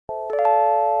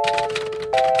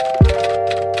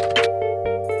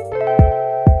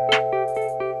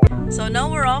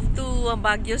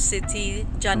Baguio City,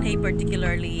 John Hay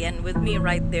particularly, and with me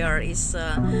right there is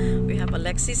we have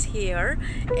Alexis here,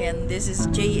 and this is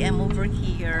JM over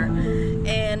here,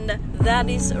 and that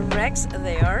is Rex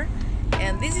there,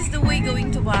 and this is the way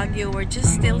going to Baguio. We're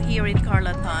just still here in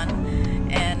Carlatan,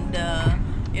 and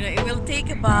you know, it will take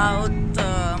about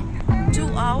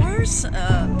 2 hours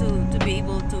to be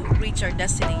able to reach our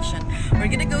destination. We're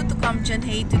gonna go to Camp John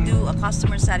Hay to do a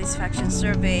customer satisfaction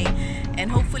survey,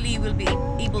 and hopefully we'll be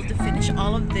able to finish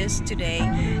all of this today,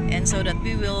 and so that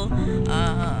we will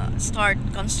start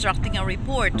constructing a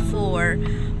report for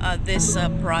this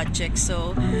project.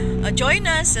 So join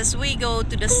us as we go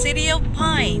to the City of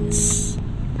Pines.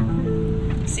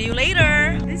 See you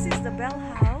later. This is the Bell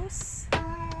House.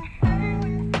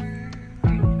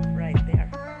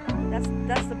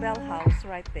 That's the Bell House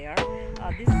right there.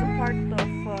 This is a part of the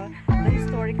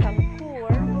historical core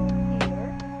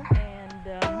here, and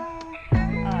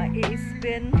it's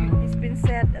been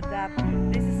said that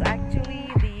this is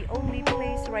actually the only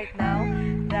place right now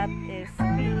that is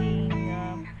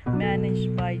being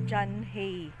managed by John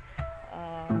Hay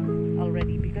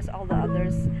already, because all the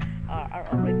others are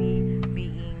already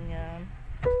being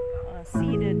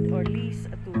ceded or leased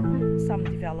to some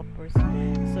developers.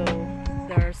 So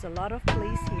there's a lot of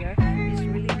place here. It's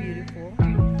really beautiful,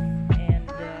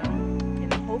 and you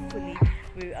know, hopefully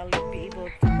I'll be able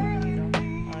to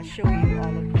show you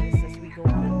all of this as we go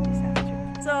on this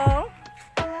afternoon. So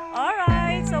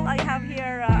alright, so I have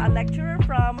here a lecturer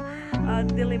from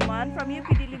Diliman, from UP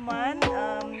Diliman.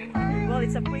 Well,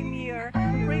 it's a premier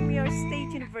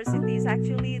state university. It's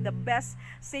actually the best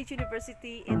state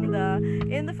university in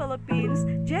the Philippines.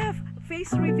 Jeff,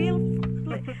 face reveal,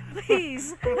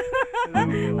 please.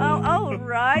 Oh,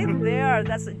 right there.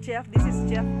 That's Jeff. This is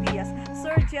Jeff Diaz,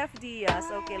 Sir Jeff Diaz.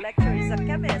 Okay, lecturer is a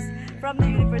chemist from the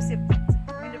University of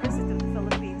the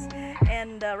Philippines,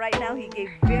 and right now he gave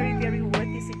very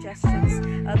worthy suggestions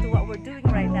to what we're doing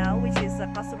right now, which is a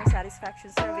customer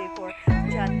satisfaction survey for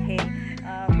John Hay.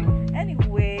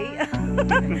 Anyway,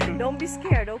 don't be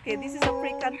scared. Okay, this is a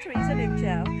free country, isn't it,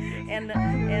 Jeff? And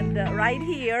right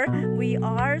here we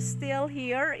are still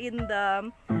here in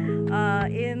the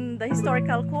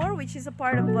historical core, which is a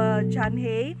part of John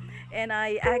Hay, and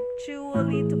I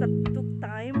actually took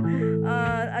time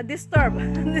disturb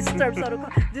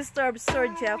Sir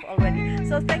Jeff already.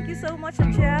 So thank you so much,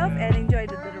 Jeff, and enjoy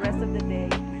the rest of the day.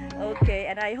 Okay,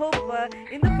 and I hope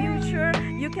in the future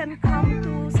you can come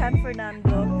to San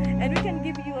Fernando, and we can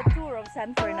give you a tour of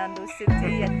San Fernando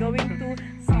City and going to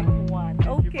San Juan.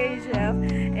 Okay, Jeff.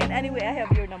 And anyway, I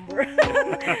have your number.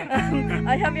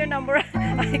 I have your number.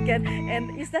 I can.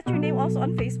 And is that your name also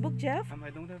on Facebook, Jeff?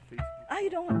 I don't have Facebook. You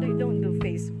don't do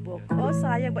Facebook. Yes. Oh,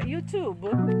 sayang. But YouTube?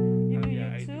 You do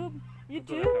YouTube? You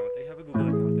do? I have a Google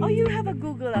account. Oh, you have a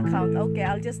Google account. Okay,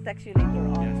 I'll just text you later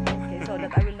on. Yes. Okay, so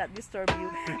that I will not disturb you.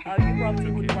 You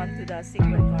probably would want to the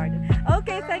secret garden.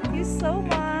 Okay, thank you so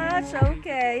much.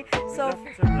 Okay, so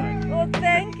oh,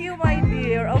 thank you, my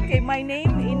dear. Okay, my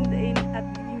name in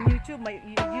YouTube, my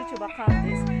YouTube account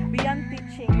is Beyond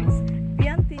Teachings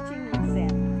with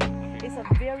Zen. It's a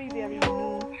very new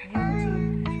YouTube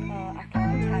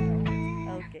account channel.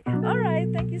 Okay, all right.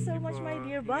 Thank you so much, my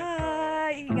dear.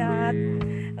 Bye. Ingat.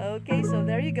 Okay, so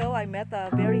there you go. I met a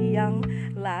very young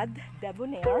lad,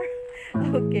 debonair,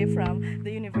 okay, from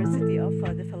the University of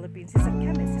the Philippines. He's a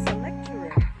chemist, he's a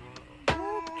lecturer.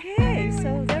 Okay,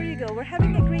 so there you go. We're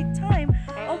having a great time,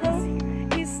 although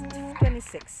he's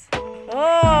 26.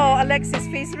 Oh, Alexis,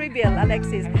 face reveal,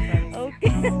 Alexis.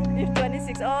 Okay, you're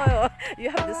 26. Oh,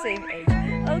 you have the same age.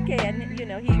 Okay, and you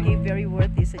know, he gave very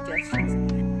worthy suggestions.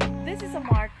 This is a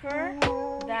marker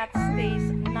that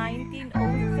stays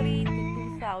 1903 to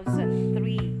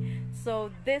 2003. So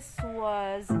this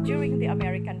was during the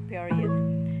American period,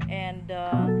 and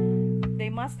they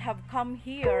must have come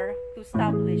here to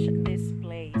establish this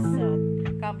place.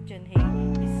 Camp John Hay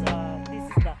is this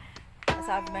is the, as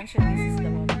I've mentioned, this is the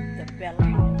Bell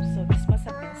House. So this must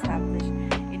have been established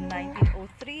in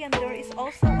 1903, and there is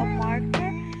also a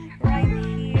marker right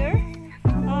here.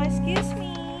 Excuse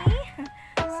me.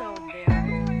 So there,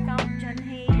 Camp John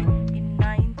Hay in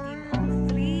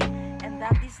 1903, and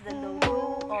that is the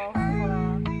logo of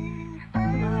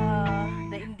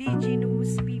the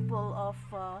indigenous people of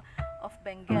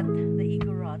Benguet, the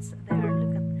Igorots. There,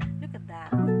 look at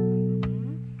that.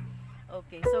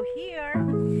 Okay, so here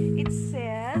it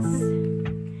says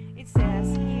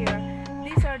here,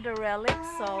 these are the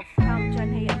relics of Camp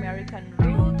John Hay American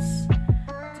roots.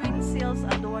 Twin seals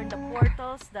adorn the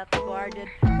portals that guarded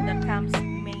the camp's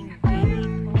main gate.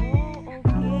 Oh,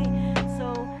 okay. So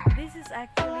is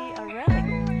actually a relic.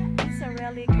 It's a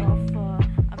relic of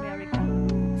American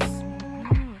roots.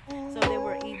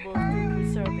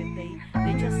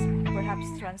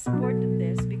 transported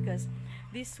this because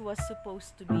this was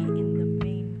supposed to be in the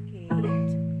main gate.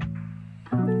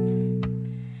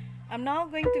 I'm now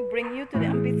going to bring you to the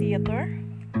amphitheater.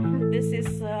 This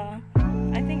is,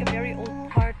 I think, a very old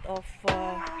part of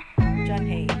John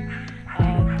Hay,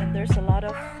 and there's a lot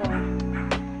of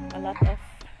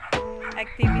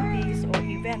activities or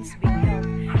events being held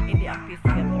in the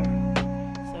amphitheater.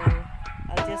 So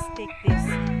I'll just take this,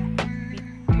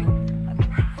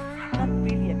 not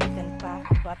really a beaten path,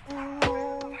 but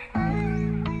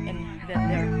and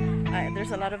then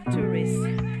there's a lot of tourists,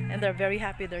 and they're very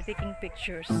happy. They're taking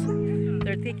pictures.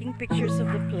 They're taking pictures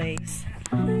of the place,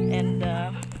 and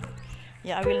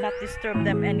yeah, I will not disturb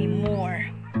them anymore.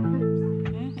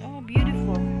 Oh,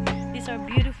 beautiful! These are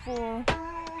beautiful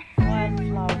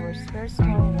wildflowers, very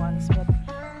small ones, but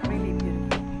really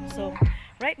beautiful. So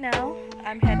right now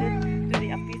I'm headed to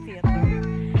the amphitheater,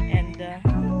 and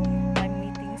I'm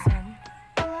meeting some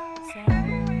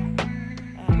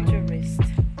tourists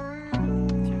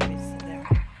there.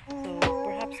 So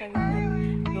perhaps I will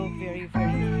not go very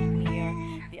near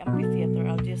the amphitheater.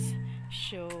 I'll just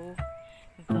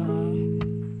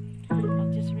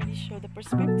really show the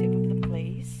perspective of the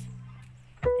place,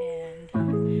 and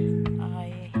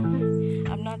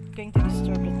I'm not going to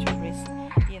disturb the tourists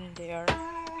in their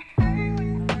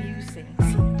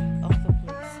musings of the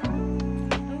place.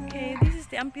 Okay, this is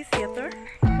the amphitheater.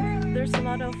 There's a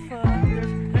lot of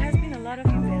there has been a lot of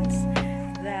events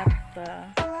that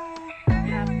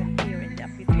happen here in the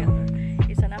amphitheater.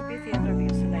 It's an amphitheater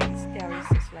because it's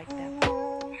terraces like that.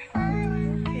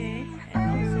 Okay, and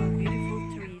also beautiful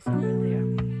trees over there.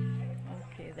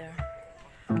 Okay, there.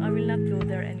 I will not go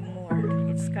there anymore.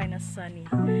 It's kind of sunny,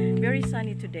 very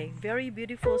sunny today. Very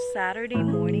beautiful Saturday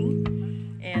morning,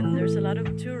 and there's a lot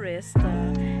of tourists.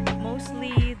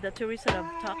 Mostly the tourists that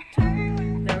I've talked to,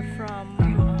 they're from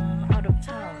out of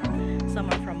town. Some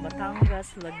are from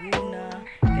Batangas, Laguna,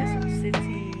 Quezon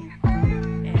City,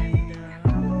 and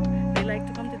they like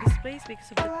to come to this place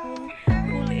because of the cool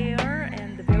air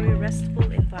and the very restful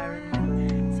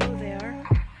environment. So there,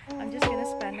 I'm just gonna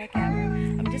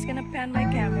pan my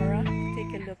camera,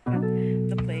 take a look at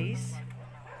the place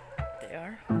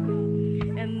there.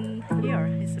 And here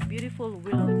is a beautiful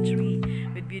willow tree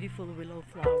with beautiful willow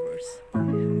flowers.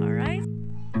 Alright,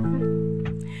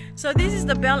 so this is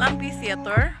the Bell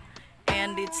Amphitheater,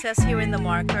 and it says here in the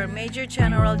marker, Major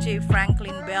General J.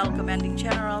 Franklin Bell, Commanding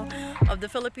General of the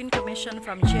Philippine Commission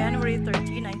from January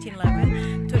 13,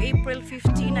 1911 to April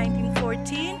 15,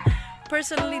 1914,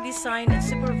 personally designed and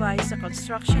supervised the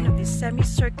construction of this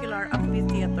semicircular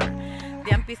amphitheater.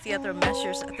 The amphitheater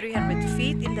measures 300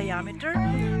 feet in diameter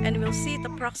and will seat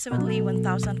approximately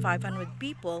 1,500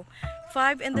 people.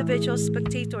 5 individual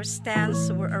spectator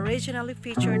stands were originally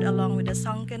featured along with a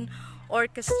sunken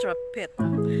orchestra pit.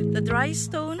 The dry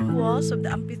stone walls of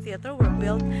the amphitheater were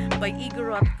built by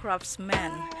Igorot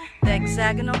craftsmen. The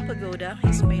hexagonal pagoda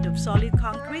is made of solid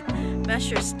concrete,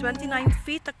 measures 29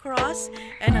 feet across,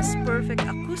 and has perfect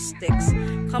acoustics.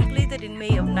 Completed in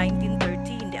May of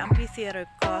 1913, the amphitheater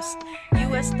cost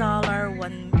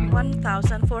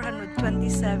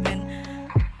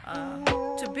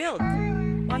 $1,427 to build.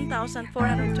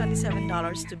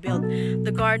 $1,427 to build.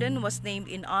 The garden was named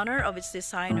in honor of its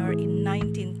designer in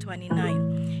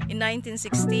 1929. In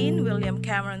 1916, William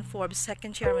Cameron Forbes,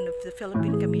 second chairman of the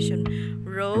Philippine Commission,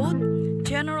 wrote,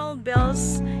 "General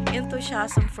Bell's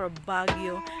enthusiasm for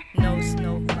Baguio knows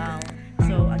no bound."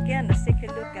 So again, let's take a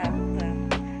look at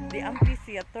the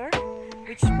amphitheater,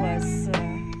 which was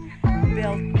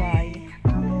built by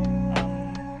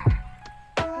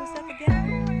who's that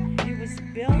again? It was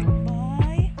built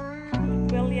by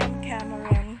William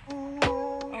Cameron.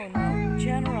 Oh no,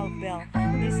 General Bell.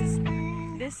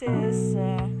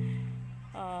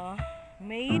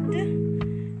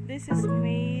 This is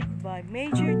made by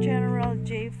Major General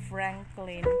J.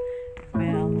 Franklin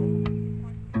Bell.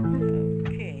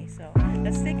 Okay, so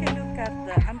let's take a look at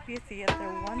the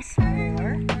amphitheater once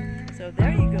more. So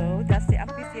there you go. That's the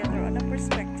amphitheater on a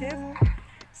perspective.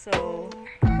 So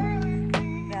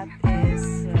that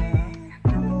is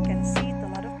you can seat a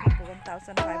lot of people,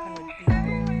 1,500 people,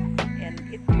 and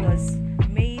it was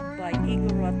made by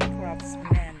Igorot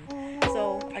craftsmen.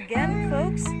 So again,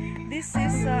 folks, this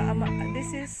is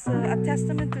a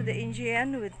testament to the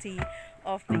ingenuity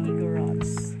of the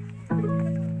Igorots.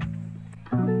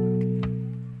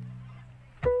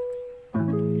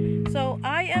 So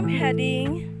I am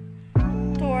heading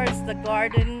towards the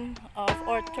garden of,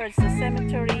 or towards the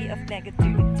cemetery of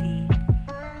negativity.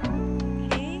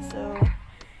 Okay, so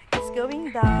it's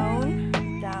going down,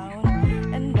 down,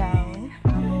 and down,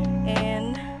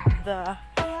 and the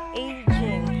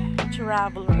aging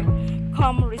traveler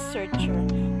com researcher,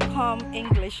 com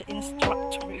English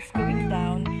instructor is going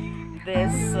down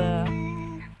this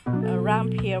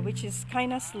ramp here, which is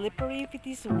kind of slippery if it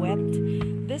is wet.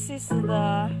 This is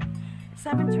the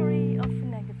cemetery of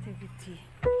negativity,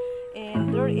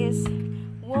 and there is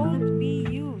won't be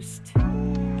used.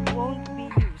 Won't be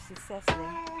used, it says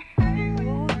there.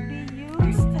 Won't be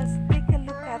used. Let's take a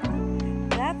look at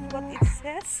that, what it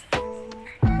says.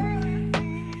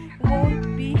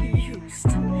 Won't be used.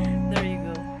 There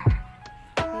you go.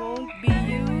 Won't be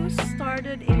used.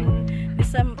 Started in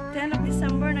 10th of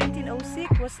December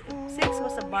 1906.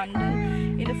 Was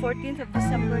abandoned in the 14th of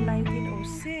December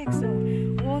 1906. So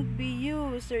won't be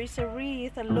used. There is a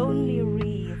wreath, a lonely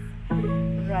wreath,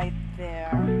 right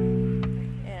there.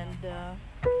 And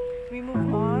we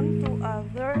move on to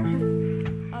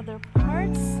other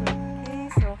parts. Okay,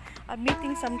 so I'm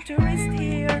meeting some tourists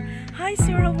here. Hi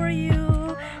sir, how are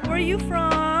you? Where are you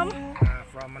from?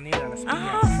 From Manila, Las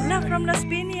Piñas. Ah, from Las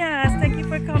Piñas. Thank you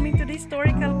for coming to the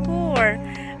historical tour.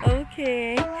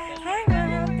 Okay. Hi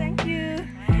ma'am, thank you.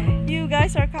 You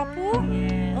guys are couple?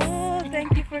 Yes. Oh,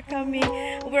 thank you for coming.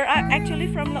 We're actually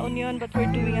from La Union, but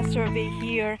we're doing a survey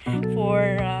here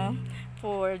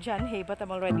for John Hay, but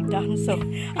I'm already done, so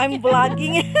I'm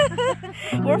vlogging.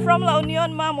 We're from La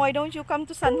Union, ma'am. Why don't you come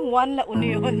to San Juan, La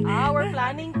Union? We're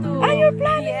planning to. You're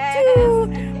planning Yes. to?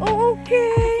 Oh,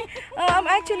 okay. I'm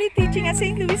actually teaching at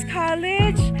St. Louis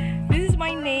College. This is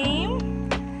my name,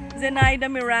 Zenaida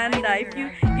Miranda. If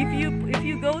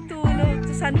you go to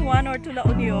San Juan or to La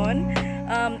Union,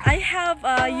 I have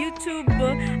a YouTube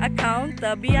account,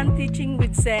 Beyond Teaching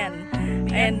with Zen.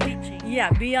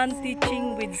 Yeah, Beyond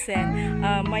Teaching with Zen.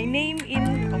 My name in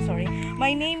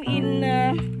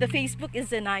the Facebook is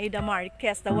Zenaida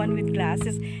Marquez, the one with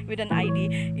glasses with an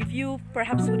ID. If you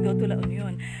perhaps would go to La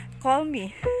Union, call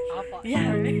me.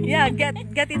 Yeah,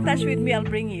 get in touch with me. I'll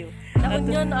bring you. La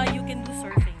Union, you can do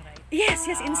surfing, right? Yes,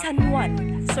 in San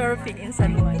Juan. Surfing in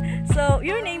San Juan. So,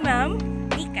 your name, ma'am?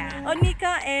 Nika. Oh,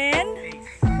 Nika and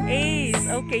Ace.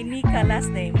 Okay, Nika, last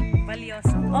name.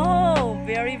 Valioso. Oh,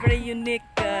 very, very unique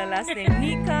last name.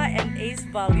 Nika and Ace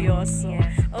Valioso.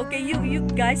 Yes. Okay, you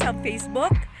guys have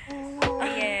Facebook?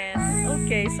 Yes.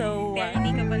 Okay, so...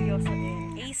 Nika Valioso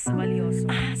and Ace Valioso.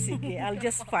 sige, I'll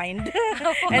just find.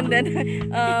 And then,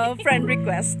 friend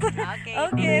request.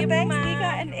 Okay, Thanks,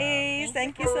 Nika and Ace.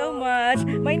 Thank you so much.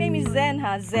 My name is Zen,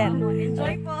 Zen.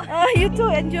 Enjoy po. You too,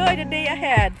 enjoy the day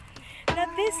ahead. Now,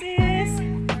 this is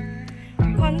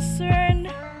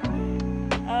concerned.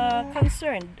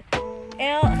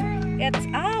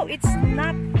 It's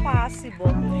not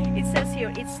possible. It says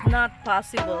here, it's not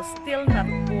possible. Still not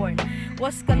born.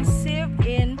 Was conceived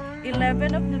in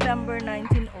 11 of November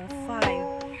 1905.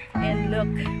 And look,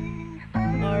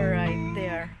 all right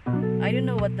there. I don't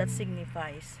know what that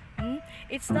signifies.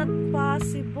 It's not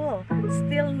possible.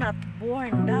 Still not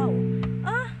born daw.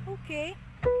 Okay.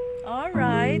 All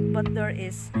right, but there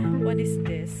is. What is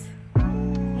this? I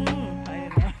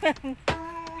don't know.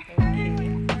 Okay.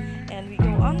 And we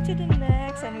go on to the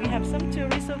next, and we have some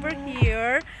tourists over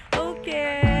here.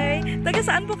 Okay. Taga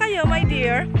saan po kayo, my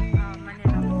dear?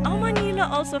 Manila. Oh, Manila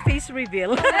also, face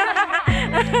reveal.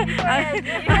 Ay,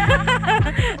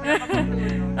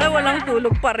 walang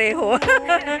tulog pareho.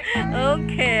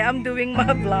 Okay, I'm doing my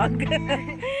vlog.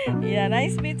 Yeah,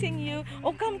 nice meeting you.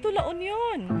 Oh, come to La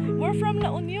Union. We're from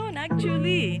La Union,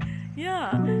 actually.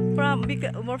 Yeah,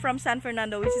 we're from San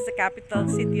Fernando, which is the capital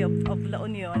city of La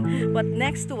Union. But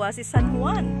next to us is San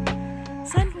Juan.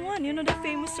 San Juan, you know the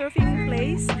famous surfing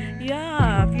place?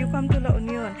 Yeah, if you come to La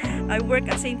Union. I work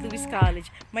at St. Louis College.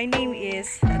 My name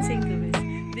is at St. Louis.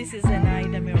 This is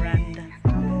Zenaida Miranda.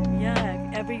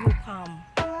 Yeah, ever you come.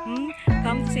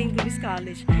 Come to St. Louis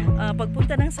College.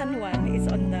 Pagpunta ng San Juan, it's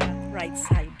on the right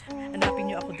side.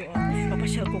 Hanapin nyo ako doon.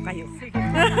 Papasyal ko kayo.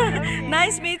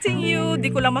 Nice meeting you. Di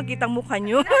ko lang makita ang mukha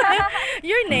nyo.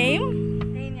 Your name?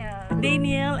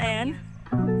 Daniel and?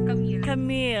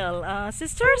 Camille.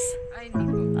 Sisters?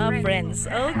 Friends.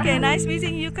 Okay, nice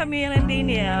meeting you, Camille and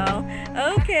Daniel.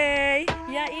 Okay.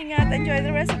 Yeah, ingat. Enjoy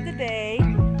the rest of the day.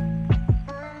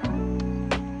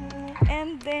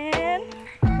 And then,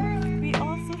 we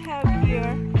also have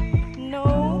here,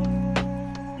 no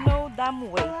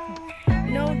damn way.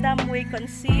 No damn way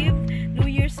conceived. New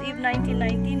Year's Eve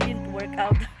 1919 didn't work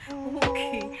out.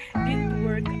 Okay, didn't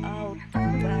work out.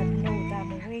 Too bad. No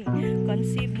damn way.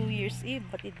 Conceived New Year's Eve,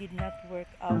 but it did not work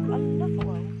out. Allah,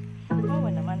 wow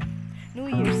naman.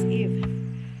 New Year's Eve.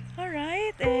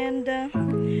 Alright, and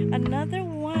another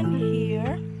one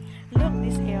here. Look,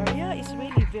 this area is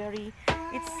really very,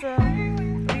 it's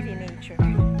really nature.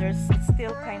 It's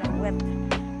still kind of wet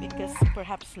because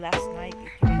perhaps last night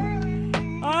it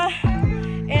rained.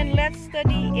 And let's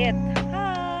study it.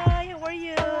 Hi, how are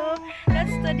you?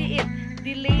 Let's study it.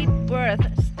 Delayed birth,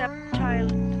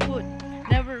 stepchildhood,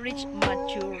 never reach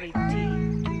maturity.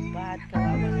 Too bad,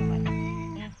 kawawa naman.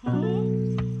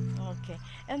 Okay,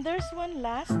 and there's one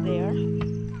last there.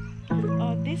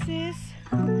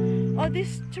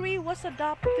 This tree was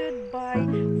adopted by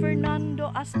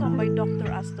Fernando Astom, by Dr.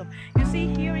 Astom. You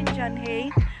see here in Janhay,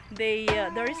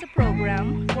 there is a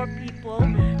program for people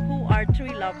who are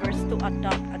tree lovers to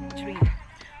adopt a tree.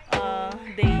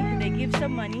 They give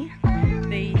some money.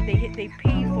 They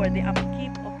pay for the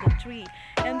upkeep of the tree,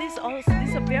 and this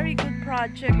is a very good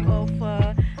project of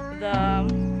the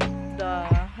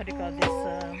how do you call this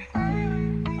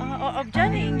of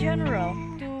Janhay in general,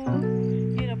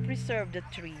 to preserve the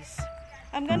trees.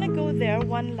 I'm gonna go there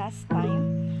one last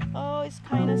time. Oh, it's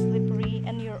kind of slippery,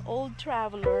 and your old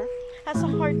traveler has a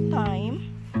hard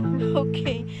time.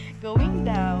 Okay, going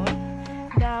down.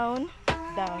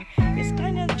 It's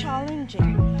kind of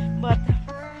challenging, but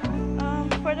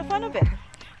for the fun of it.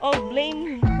 Oh,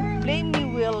 blame me,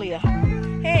 Willia.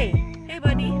 Hey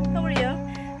buddy, how are you?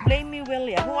 Blame me,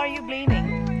 Willia. Who are you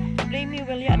blaming? Blame me,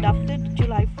 Willia. Adopted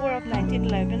July 4 of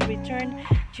 1911, returned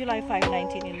July 5,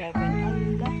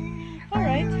 1911.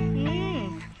 Alright.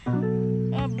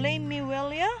 Blame me,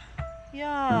 Willia.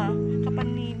 Yeah,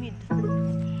 kapanimid.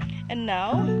 And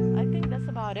now, I think that's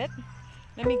about it.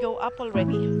 Let me go up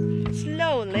already.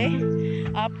 Slowly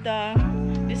up the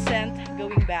descent,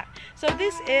 going back. So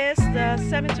this is the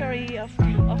cemetery of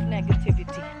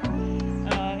negativity.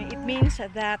 It means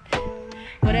that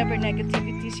whatever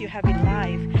negativities you have in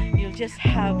life, you'll just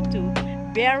have to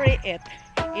bury it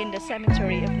in the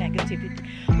cemetery of negativity.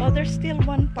 Oh, there's still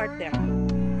one part there.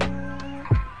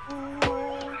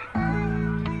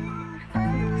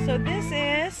 So this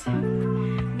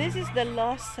is the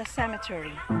lost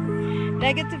cemetery.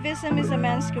 Negativism is a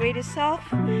man's greatest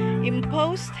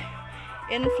self-imposed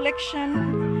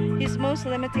infliction, his most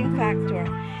limiting factor,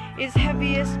 his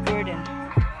heaviest burden.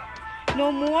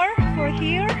 No more, for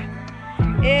here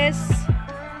is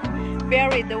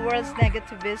buried the world's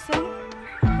negativism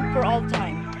for all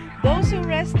time. Those who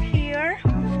rest here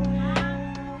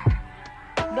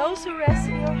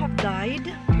have died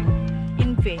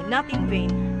in vain, not in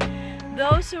vain.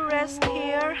 Those who rest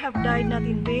here have died not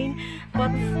in vain,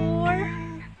 but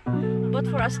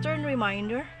for a stern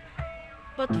reminder.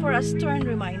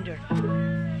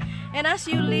 And as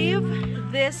you leave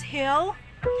this hill,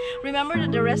 remember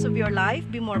that the rest of your life,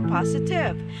 be more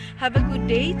positive. Have a good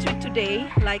day, treat today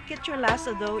like it's your last,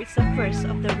 although it's the first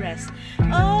of the rest.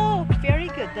 Oh, very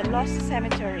good, the lost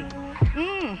cemetery.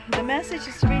 The message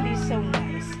is really so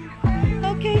nice.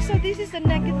 Okay, so this is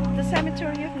the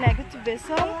cemetery of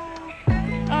negativism.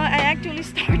 I actually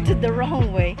started the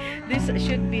wrong way. This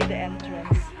should be the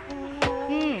entrance.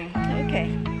 Okay.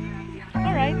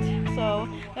 Alright, so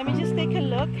let me just take a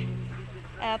look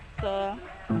at the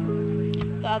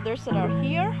others that are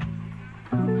here.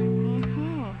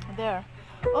 There.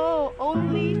 Oh,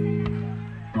 only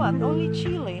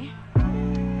Chile.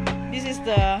 This is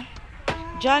the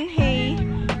Janhay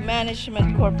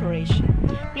Management Corporation.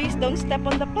 Please don't step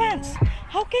on the plants.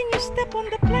 How can you step on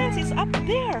the plants? It's up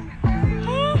there.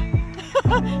 Huh?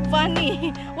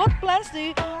 Funny. What plants do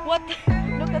you...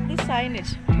 Look at this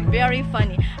signage. Very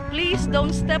funny. Please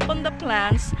don't step on the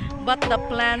plants, but the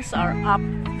plants are up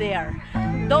there.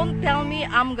 Don't tell me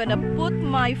I'm gonna put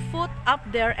my foot up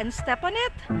there and step on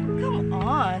it. Come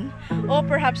on. Or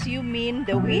perhaps you mean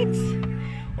the weeds?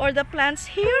 Or the plants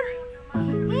here?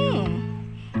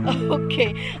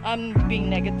 Okay, I'm being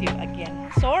negative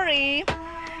again. Sorry.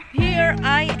 Here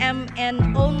I am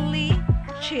an only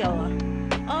child.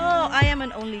 Oh, I am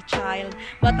an only child,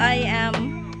 but I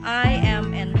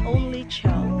am an only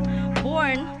child.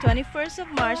 Born 21st of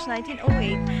March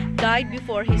 1908, died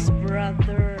before his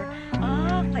brother.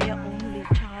 Kaya only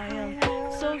child.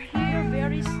 So here,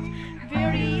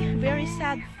 very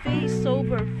sad face,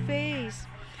 sober face.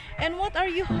 And what are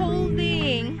you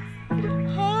holding?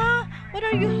 Huh? What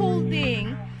are you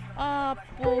holding?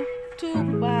 Too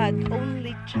bad,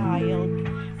 only child.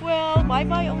 Well,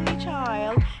 bye-bye, only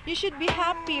child. You should be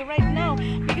happy right now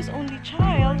because only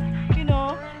child, you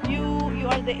know, you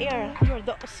are the heir. You are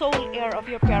the sole heir of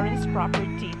your parents'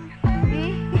 property.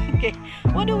 Okay,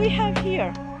 what do we have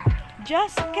here?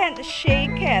 Just can't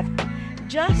shake it.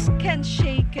 Just can't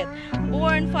shake it.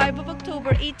 Born 5 of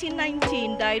October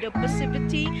 1819, died of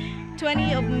passivity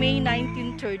 20 of May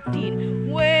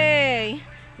 1913. Way,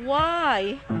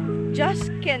 why? Just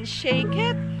can't shake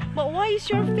it? But why is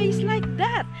your face like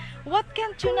that? What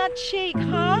can't you not shake,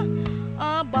 huh?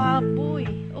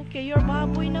 Baboy. Okay, you're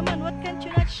baboy naman. What can't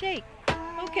you not shake?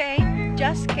 Okay,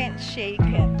 just can't shake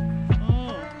it.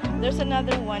 There's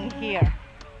another one here.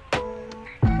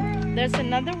 There's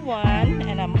another one,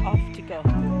 and I'm off to go.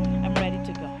 I'm ready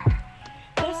to go.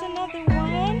 There's another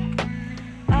one.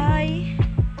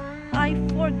 I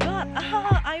forgot.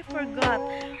 I forgot.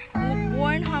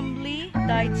 Born humbly,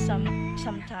 died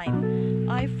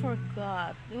sometime. I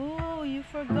forgot. Oh, you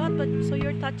forgot, but so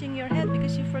you're touching your head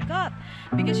because you forgot.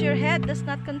 Because your head does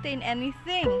not contain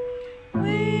anything.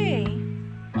 Wait.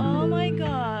 Oh my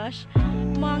gosh.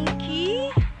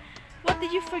 Monkey? What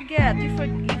did you forget? You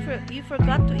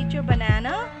forgot to eat your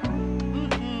banana?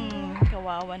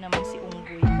 Kawawa naman si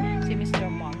Unggoy. Si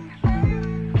Mr. Monkey.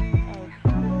 Okay.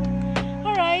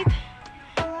 Alright.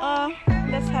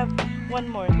 Let's have one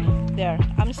more. There.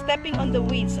 I'm stepping on the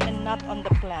weeds and not on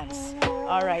the plants.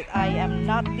 Alright. I am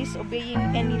not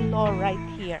disobeying any law right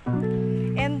here.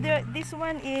 And this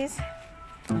one is...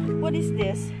 What is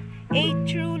this? A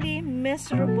truly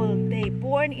miserable day.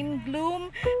 Born in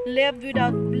gloom, lived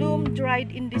without bloom,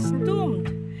 dried in this tomb.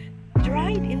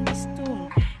 Dried in this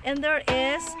tomb. And there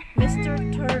is Mr.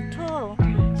 Turtle.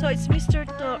 So it's Mr.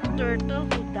 Turtle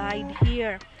who died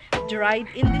here. Dried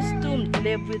in this tomb,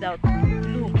 lived without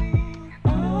bloom.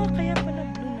 Oh, kaya pala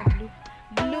blue na blue.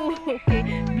 Blue,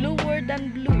 okay. Bluer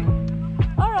than blue.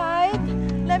 Alright,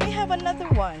 let me have another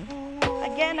one.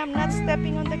 Again, I'm not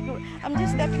stepping on the I'm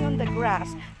just stepping on the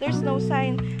grass. There's no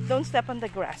sign, don't step on the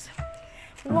grass.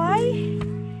 Why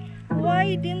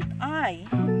didn't I?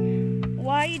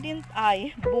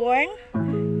 Born?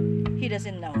 He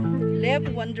doesn't know.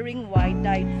 Live wondering why,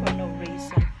 died for no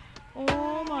reason.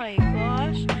 Oh my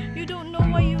gosh. You don't know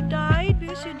why you died?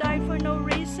 Because you died for no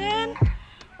reason?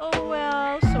 Oh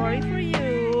well, sorry for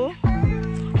you.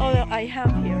 Oh, I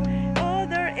have here. Oh,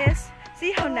 there is.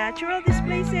 See how natural this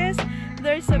place is?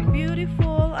 There's a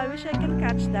beautiful, I wish I can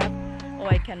catch that. Oh,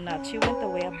 I cannot. She went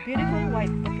away. A beautiful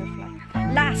white butterfly.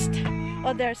 Last.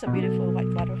 Oh, there's a beautiful white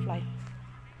butterfly.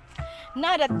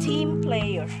 Not a team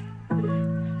player.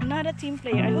 Not a team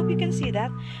player. I hope you can see that.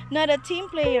 Not a team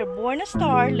player. Born a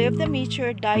star, lived a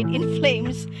meteor, died in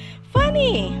flames.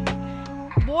 Funny.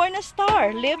 Born a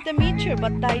star, lived a meteor,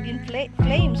 but died in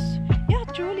flames. Yeah,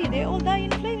 truly. They all die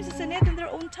in flames, isn't it? In their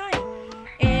own time.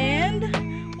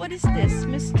 And what is this,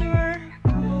 Mr.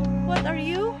 What are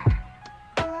you?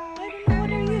 I don't know.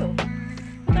 What are you?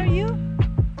 What are you?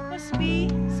 Must be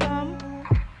some.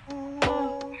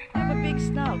 Oh, you have a big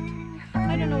snout.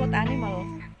 I don't know what animal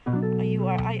you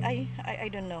are. I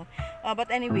don't know. But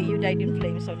anyway, you died in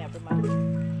flames, so never mind.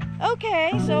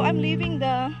 Okay, so I'm leaving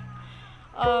the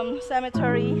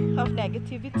cemetery of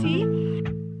negativity.